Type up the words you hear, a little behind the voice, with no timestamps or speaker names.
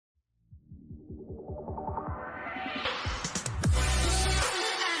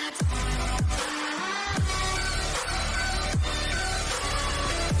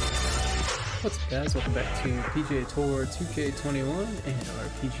Guys, welcome back to PGA Tour 2K21 and our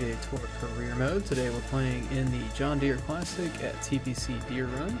PGA Tour career mode. Today we're playing in the John Deere Classic at TPC Deere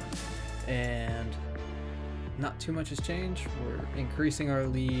Run, and not too much has changed. We're increasing our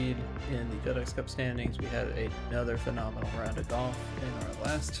lead in the FedEx Cup standings. We had another phenomenal round of golf in our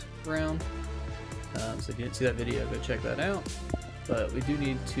last round, so if you didn't see that video, go check that out. But we do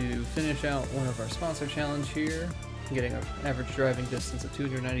need to finish out one of our sponsor challenge here, getting an average driving distance of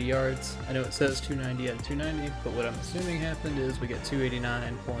 290 yards. I know it says 290 out of 290, but what I'm assuming happened is we get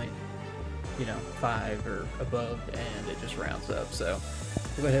 289.5 or above, and it just rounds up. So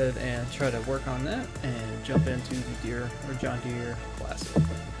we'll go ahead and try to work on that and jump into the John Deere Classic.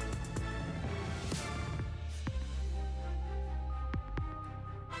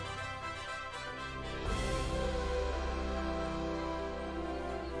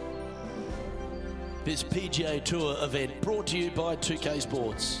 This PGA Tour event brought to you by 2K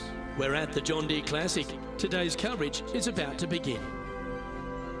Sports. We're at the John Deere Classic. Today's coverage is about to begin.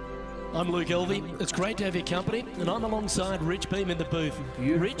 I'm Luke Elvey. It's great to have your company, and I'm alongside Rich Beam in the booth.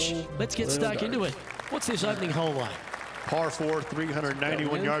 Rich, let's get stuck into it. What's this opening hole like? Par 4,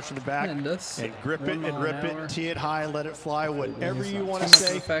 391 yards from the back, and grip it and rip it, tee it high, let it fly, whatever you want to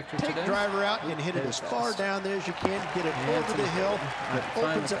say. Take the driver out and hit it as far down there as you can, get it over the hill. That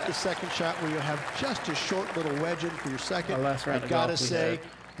opens up the second shot where you have just a short little wedge in for your second. I gotta say,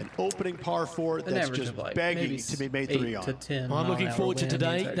 an opening par 4 that's just begging to be made 3 on. I'm looking forward to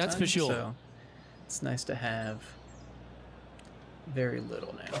today, that's for sure. So it's nice to have very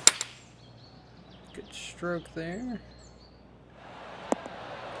little now. Good stroke there.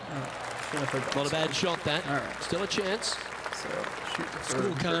 Not a bad shot, that. Still a chance.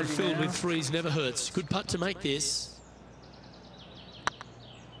 Scorecard filled with threes never hurts. Good putt to make this.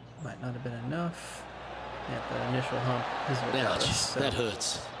 Might not have been enough. Yeah, that initial hump is what got us. So that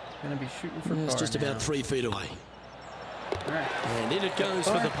hurts. Gonna be shooting for par. It's just now. about 3 feet away. And in it goes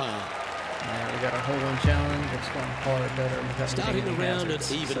for the par. Now we got our hole-in challenge. It's going par better. Starting the round at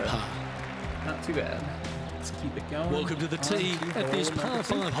even par. Not too bad. Let's keep it going. Welcome to the tee at this par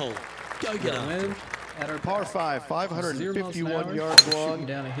 5 hole. Go get up. At our par 5, 551 yards long.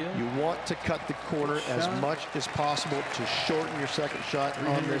 You want to cut the corner as much as possible to shorten your second shot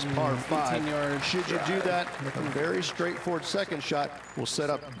on this par 5. Should you do that, a very straightforward second shot will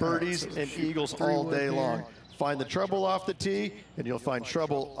set up birdies and eagles all day long. Find the trouble off the tee, and you'll find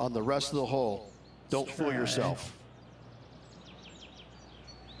trouble on the rest of the hole. Don't fool yourself.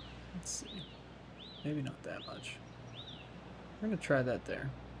 Let's see. Maybe not that much. We're going to try that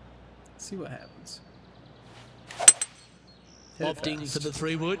there. See what happens. Opting for the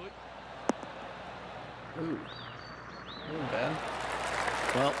 3-wood. Ooh. A little bad.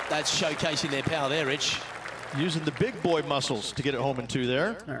 Well, that's showcasing their power there, Rich. Using the big boy muscles to get it home in 2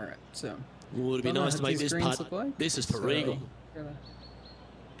 there. All right, so. Would it be nice to make this putt? Like? This is for eagle. If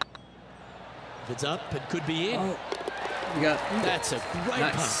it's up, it could be in. Oh. That's a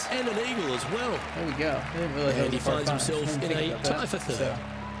great putt and an eagle as well. There we go. And he finds himself in a tie for 3rd. So,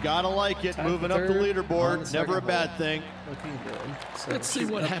 gotta like it. Moving up the leaderboard. Never a bad thing. Looking good. So let's see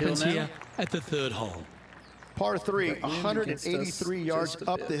what happens here at the 3rd hole. Par 3, 183 yards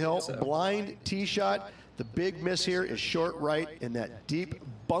up the hill. Blind tee shot. The big miss here is short right in that deep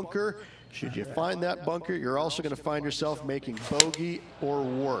bunker. Should you find that bunker, you're also going to find yourself making bogey or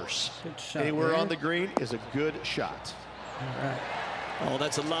worse. Anywhere on the green is a good shot. All right. Oh,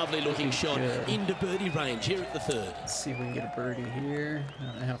 that's a lovely looking shot into birdie range here at the 3rd. Let's see if we can get a birdie here. I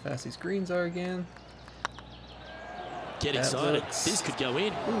don't know how fast these greens are again. Get excited. This could go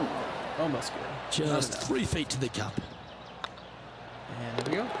in. Ooh, almost good. Just 3 feet to the cup. And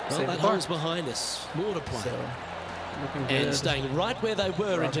here we go. Well, that hole's behind us. More to play. And staying right where they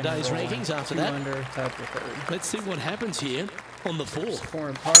were in today's rankings after that. Let's see what happens here on the 4th.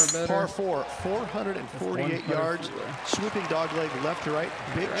 Par 4, 448 yards. Swooping dog leg left to right.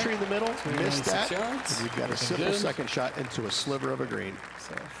 Big tree in the middle. Missed that. And you've got a simple second shot into a sliver of a green.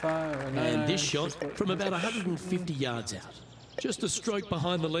 And this shot from about 150 yards out. Just a stroke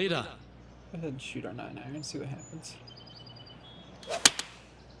behind the leader. Go ahead and shoot our 9-iron and see what happens.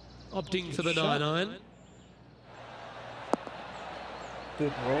 Opting for the 9-iron.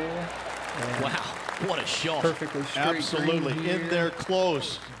 Good roll. Wow, what a shot. Perfectly straight. Absolutely. In there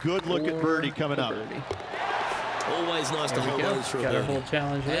close. Good looking birdie coming up. Always nice to hold those for a birdie. Got our whole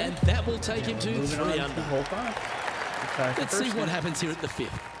challenge in. And that will take him to 3 under. Hole 5. Let's see what happens here at the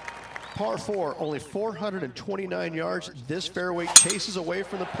 5th. Par 4, only 429 yards. This fairway chases away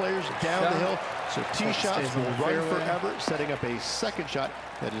from the players down the hill. So tee shots will run forever, setting up a second shot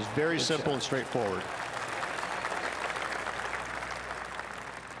that is very simple and straightforward.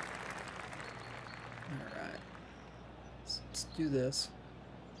 do this.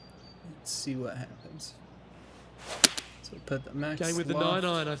 Let's see what happens. So put the max Going with the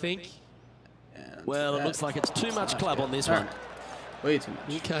 9-iron, I think. Well, it looks like it's too much club on this one. Way too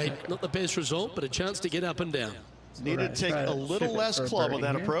much. Okay, not the best result, but a chance to get up and down. Need to take a little less club on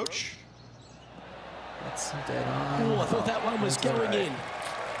that approach. That's dead on. Oh, I thought that one was going in.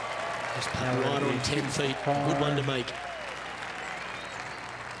 Just put right on 10 feet. Good one to make.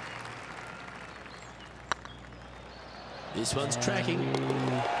 This one's tracking.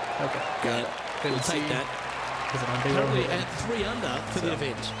 Okay. Yeah, we'll take that. Currently at 3 under for the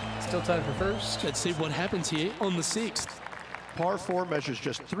event. Still tied for first. Let's see what happens here on the 6th. Par 4 measures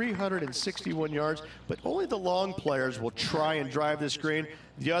just 361 yards, but only the long players will try and drive this green.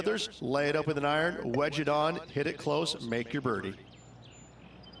 The others lay it up with an iron, wedge it on, hit it close, make your birdie.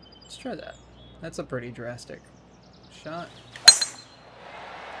 Let's try that. That's a pretty drastic shot.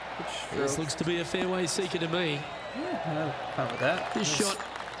 This looks to be a fairway seeker to me. Yeah, I'm fine with that. This shot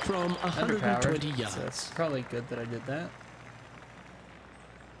from 120 yards. So it's probably good that I did that.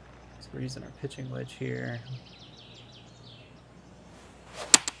 So we're using our pitching wedge here.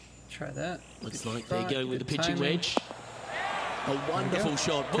 Try that. Looks like they're going with the pitching wedge. A wonderful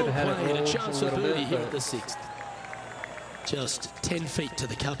shot. Well played. A chance for birdie here at the 6th. Just 10 feet to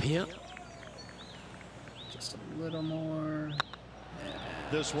the cup here. Just a little more.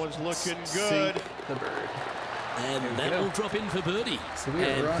 This one's looking good. The bird. And that will drop in for birdie. So we are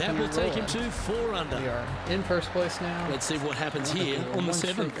and that will take him to 4 under. We are in first place now. Let's see what happens here on the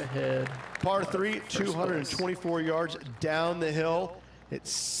 7th. Ahead. Par 3, 224 yards down the hill. It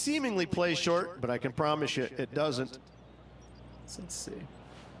seemingly plays short, but I can promise you it doesn't. So let's see.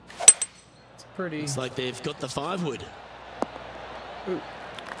 It's pretty. It's like they've got the 5-wood. Ooh.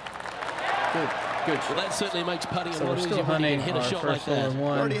 Good. Good shot. Well, that certainly makes putting So a lot we're still easier when you hunting hit a shot like that.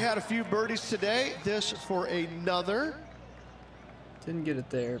 Already had a few birdies today. This for another. Didn't get it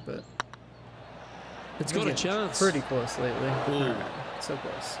there, but it's got a chance. Pretty close lately. Ooh. So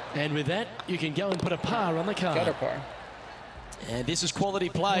close. And with that, you can go and put a par on the card. Got a par. And this is quality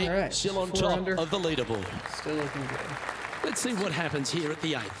play, right, still on 4 top under. of the leaderboard. Still looking good. Let's see what happens here at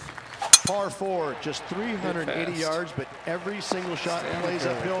the 8th. Par 4, just 380 yards, but every single shot plays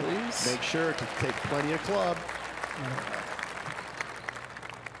uphill. Make sure to take plenty of club.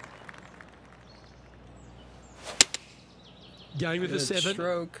 Going with the 7.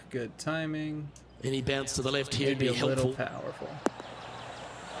 Stroke, good timing. Any bounce to the left here would Maybe be a little helpful. powerful.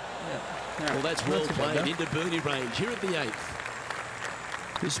 Yeah. Well, that's well played into birdie range here at the 8th.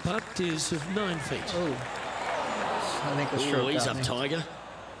 This putt is of 9 feet. Oh, I think the stroke he's got up, me. Tiger.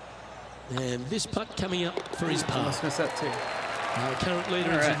 And this putt coming up for his par. Must miss that too. Our current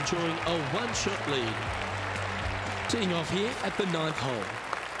leader is enjoying a 1-shot lead. Teeing off here at the 9th hole.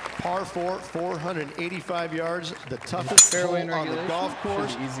 Par 4, 485 yards, the toughest hole on the golf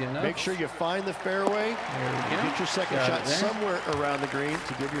course. Easy enough. Make sure you find the fairway. And get your second shot somewhere around the green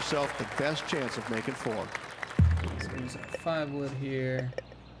to give yourself the best chance of making 4. So we're using a 5-wood here.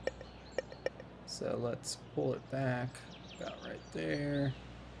 So let's pull it back about right there.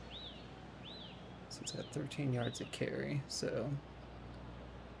 So it's got 13 yards of carry. So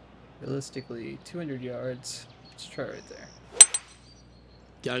realistically, 200 yards. Let's try right there.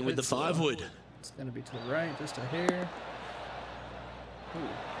 Going with the 5-wood. It's going to be to the right, just a hair.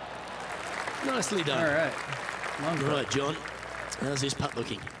 Ooh. Nicely done. All right. All right, John. How's this putt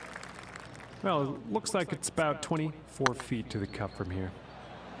looking? Well, it looks like it's about 24 feet to the cup from here.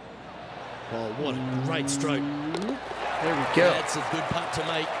 Oh, what a great stroke. There we go. That's a good putt to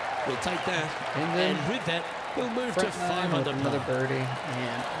make. We'll take that. And with that, we'll move to 5 under another par. birdie.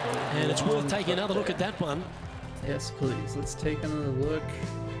 And it's worth taking another look at that one. Yes, please. Let's take another look.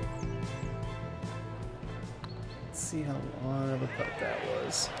 Let's see how long of a putt that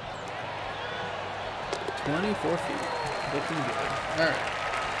was. 24 feet. Looking good. All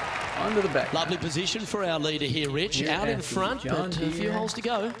right. On to the back. Lovely position for our leader here, Rich. Here out in front, but a few holes to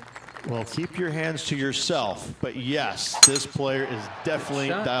go. Well, keep your hands to yourself. But yes, this player is definitely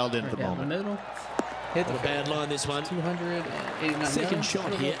dialed in at the down moment. the middle. Hit the Not a bad line, this one. 289 Second yards.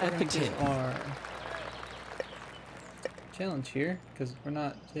 shot here at the 10th. Our challenge here, because we're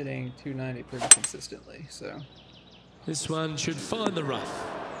not hitting 290 pretty consistently. So This one should find the rough.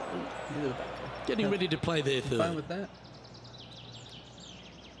 into the bunker. Getting ready to play their Fine third. with that.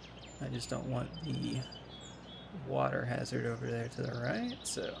 I just don't want the water hazard over there to the right,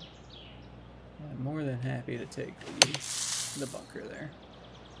 so I'm more than happy to take the bunker there.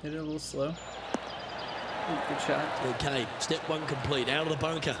 Hit it a little slow. Ooh, good shot. Okay, step 1 complete. Out of the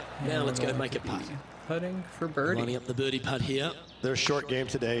bunker. Now let's go make a putt. Putting for birdie. Lining up the birdie putt here. Their short game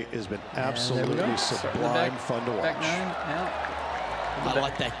today has been And there we absolutely go. sublime fun to watch. Back 9 out. I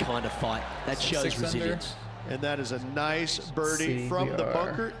like that kind of fight. That shows resilience. And that is a nice birdie from the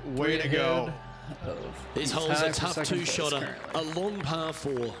bunker. Way to go. This hole's a tough two-shotter, a long par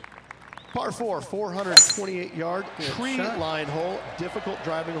 4. Par 4, 428-yard tree line hole. Difficult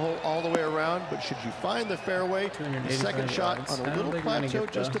driving hole all the way around, but should you find the fairway, the second shot on a little plateau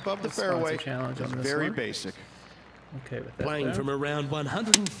just above the fairway is very basic. Okay with that. Playing from around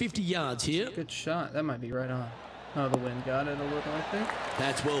 150 yards here. Good shot. That might be right on. Oh, the wind got it a little, I think.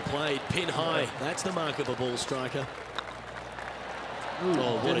 That's well played. Pin high. That's the mark of a ball striker. Ooh,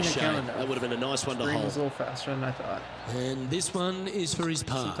 oh, what a shame. That would have been a nice one to hold. Was a little faster than I thought. And this one is for his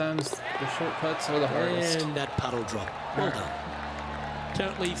par. Sometimes the shortcuts are the hardest. And that puddle drop. Well done.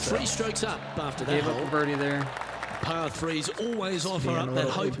 Currently 3 strokes up after that hole. Gave up a birdie there. Par 3s always offer up that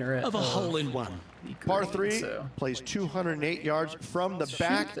hope of a hole-in-one. Par 3 plays 208 yards from the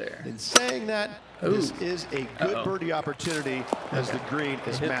back. In saying that, this is a good birdie opportunity as the green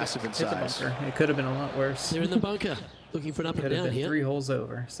is massive in size. It could have been a lot worse. They're in the bunker, looking for an up and down here. 3 holes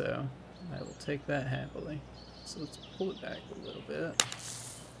over, so I will take that happily. So let's pull it back a little bit.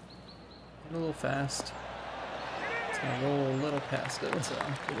 A little fast. It's gonna roll a little past it. So.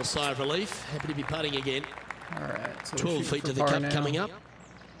 A little sigh of relief. Happy to be putting again. All right. So 12 feet to the cup coming up.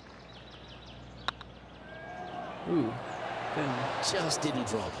 Ooh. Just didn't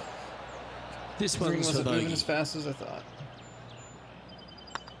drop. This one's for bogey. Moving as fast as I thought.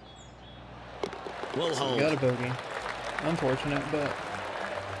 Well hold. Got a bogey. Unfortunate, but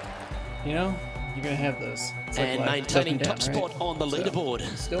you know, you're gonna have those. And maintaining top spot on the leaderboard.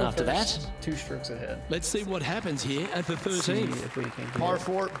 Still after that, 2 strokes ahead. Let's see what happens here at the 13th. Par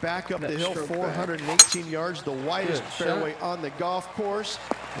 4, back up the hill, 418 yards, the widest fairway on the golf course.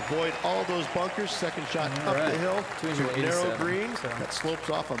 Avoid all those bunkers. Second shot up the hill to a narrow green that slopes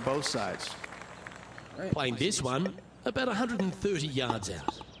off on both sides. Playing this one about 130 yards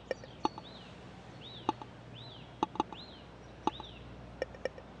out.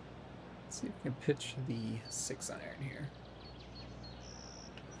 See if we can pitch the 6-iron here.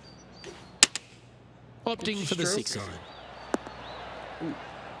 Opting for the 6-iron.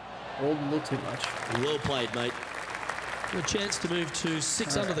 Rolled a little too much. Well played, mate. A chance to move to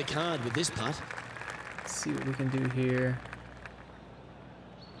 6 under the card with this putt. Let's see what we can do here.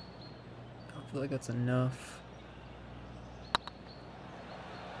 I don't feel like that's enough.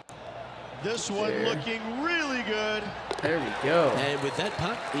 This one looking really good. There we go. And with that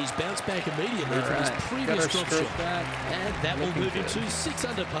putt, he's bounced back immediately from his previous drop shot. And that will move him to 6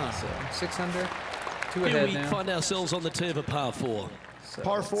 under par. So 6 under, 2 Here ahead we now. find ourselves on the tee of a par 4. So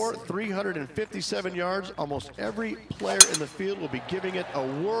par 4, 357 yards. Almost every player in the field will be giving it a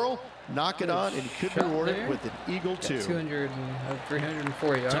whirl. Knock it on, and you could be rewarded with an eagle too.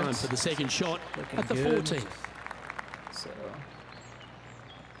 304 yards. Time for the second shot at the 14th. So,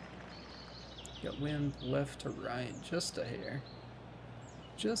 got wind left to right, just a hair.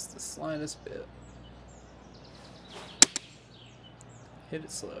 Just the slightest bit. Hit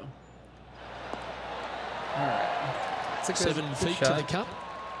it slow. Alright. 7 feet to the cup.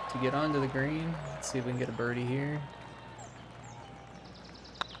 To get onto the green. Let's see if we can get a birdie here.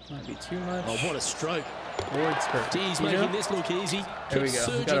 Might be too much. Oh, what a stroke. He's making this look easy. There we Keeps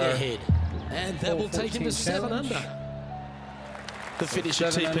go. surging ahead. And that will take him to 7 under. The finish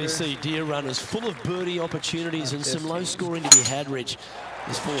at TPC Deere Run is full of birdie opportunities and some low scoring to be had, Rich.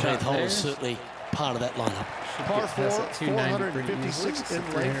 This 14th hole is certainly part of that lineup. Par 4, 456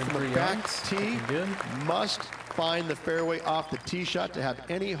 in length from the back tee. Must find the fairway off the tee shot to have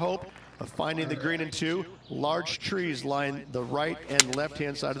any hope of finding the green in 2. Large trees line the right and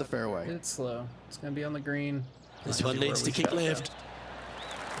left-hand side of the fairway. It's slow. It's going to be on the green. This one needs to kick left.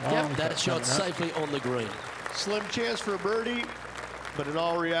 Yep, that shot safely on the green. Slim chance for a birdie, but in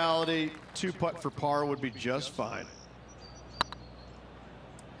all reality, 2-putt for par would be just fine.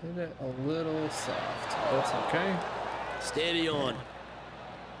 Hit it a little soft. That's okay. Steady on.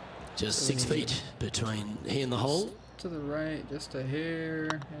 Just 6 feet between he and the hole. To the right, just a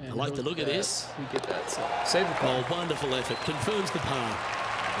hair. I like the look of this. We get that. So save the par. Oh, wonderful effort. Confirms the par.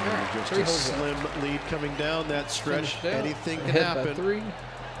 Just a slim lead coming down that stretch. Anything can happen. 3.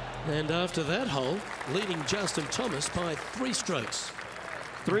 And after that hole, leading Justin Thomas by 3 strokes.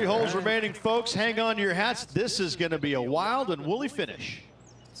 3 holes remaining, folks. Hang on to your hats. This is going to be a wild and woolly finish.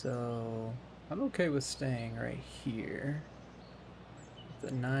 So I'm okay with staying right here.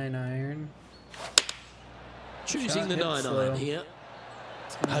 The 9-iron. Choosing the 9-iron here.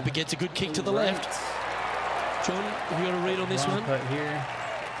 Hope it gets a good kick to the left. John, have you got a read on this one? Putt here.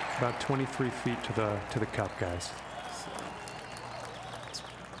 About 23 feet to the cup, guys. So let's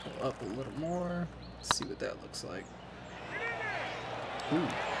pull up a little more. Let's see what that looks like. Ooh.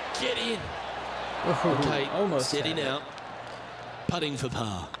 Get in. Okay, almost setting out. Putting for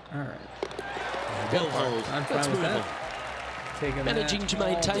par. All right. Well hold. I'm fine Let's with move that. on. Managing to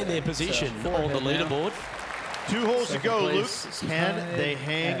maintain their position on the leaderboard. 2 holes to go, Luke. Can they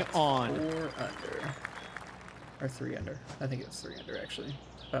hang on? 4 under. Or 3 under. I think it's 3 under, actually.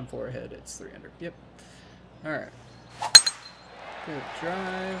 If I'm 4 ahead, it's 3 under. Yep. All right. Good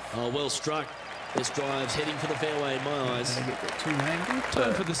drive. Oh, well struck. This drive's heading for the fairway in my eyes. I get the 290.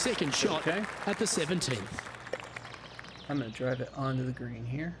 Time for the second shot okay. at the 17th. I'm going to drive it onto the green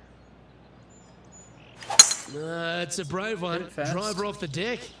here. It's a brave one. Driver off the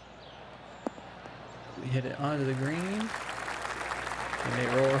deck. We hit it onto the green. We may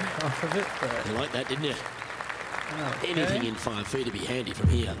roll off of it, but... You like that, didn't you? Okay. Anything in 5 feet to be handy from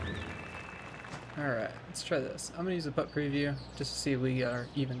here. Alright, let's try this. I'm going to use a putt preview just to see if we are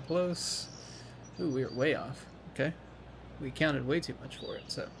even close. Ooh, we were way off. Okay. We counted way too much for it,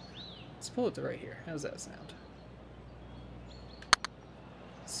 so let's pull it to right here. How does that sound?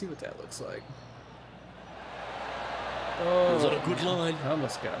 Let's see what that looks like. Oh, was that a good line? I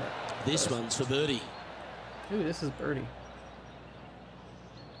almost got it. This one's for birdie. Ooh, this is birdie.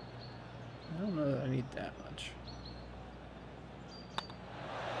 I don't know that I need that much.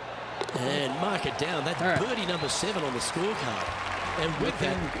 And mark it down. That's birdie number 7 on the scorecard. And with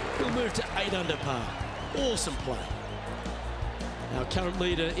that, we'll move to 8 under par. Awesome play. Our current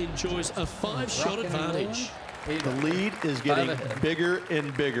leader enjoys a 5-shot advantage. The lead is getting bigger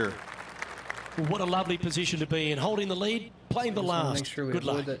and bigger. What a lovely position to be in. Holding the lead, playing the last. Make sure we Good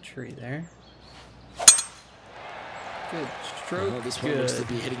avoid luck. that tree there. Good stroke. Oh, this one looks to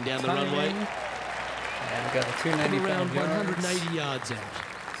be heading down the runway. And we got a 290 around 180 yards out.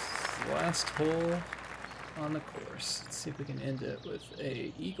 Last hole on the course. Let's see if we can end it with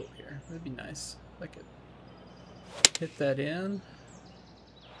a eagle here. That'd be nice. If I could hit that in.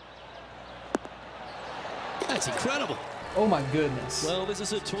 That's incredible. Oh my goodness. Well, this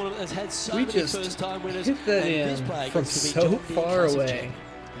is a tournament that's had so many first-time winners. Hit that in from so far away.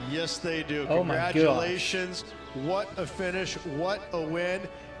 Yes, they do. Oh my Congratulations. What a finish. What a win.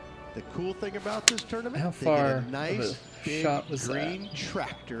 The cool thing about this tournament, how far they get a nice big shot was green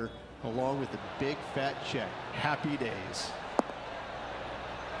tractor along with a big fat check. Happy days.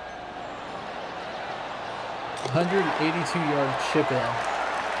 182-yard chip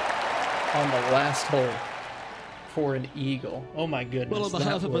in on the last hole for an eagle. Oh my goodness. Well, on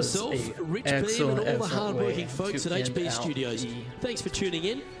behalf of myself, Rich Beam, and all the hard-working folks at HB Studios, thanks for tuning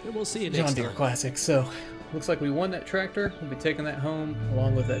in, and we'll see you next time. John Deere Classic. So, looks like we won that tractor. We'll be taking that home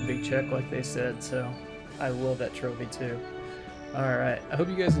along with that big check like they said, so I love that trophy too. Alright, I hope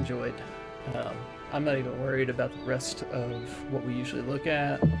you guys enjoyed. I'm not even worried about the rest of what we usually look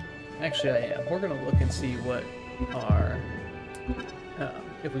at. Actually, I am. We're going to look and see what our,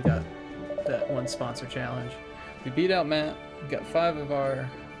 if we got that one sponsor challenge. We beat out Matt. We got 5 of our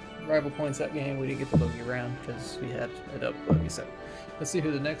rival points that game. We didn't get the bogey round because we had a double bogey. So let's see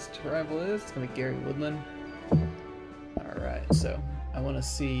who the next rival is. It's going to be Gary Woodland. Alright, so I want to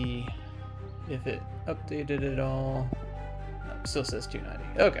see if it updated at all. No, it still says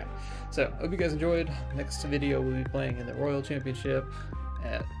 290. Okay, so hope you guys enjoyed. Next video we'll be playing in the Royal Championship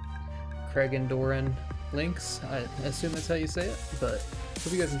at Craigendoran Links. I assume that's how you say it, but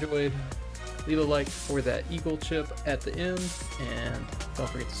hope you guys enjoyed. Leave a like for that eagle chip at the end, and don't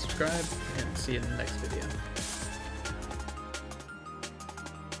forget to subscribe, and see you in the next video.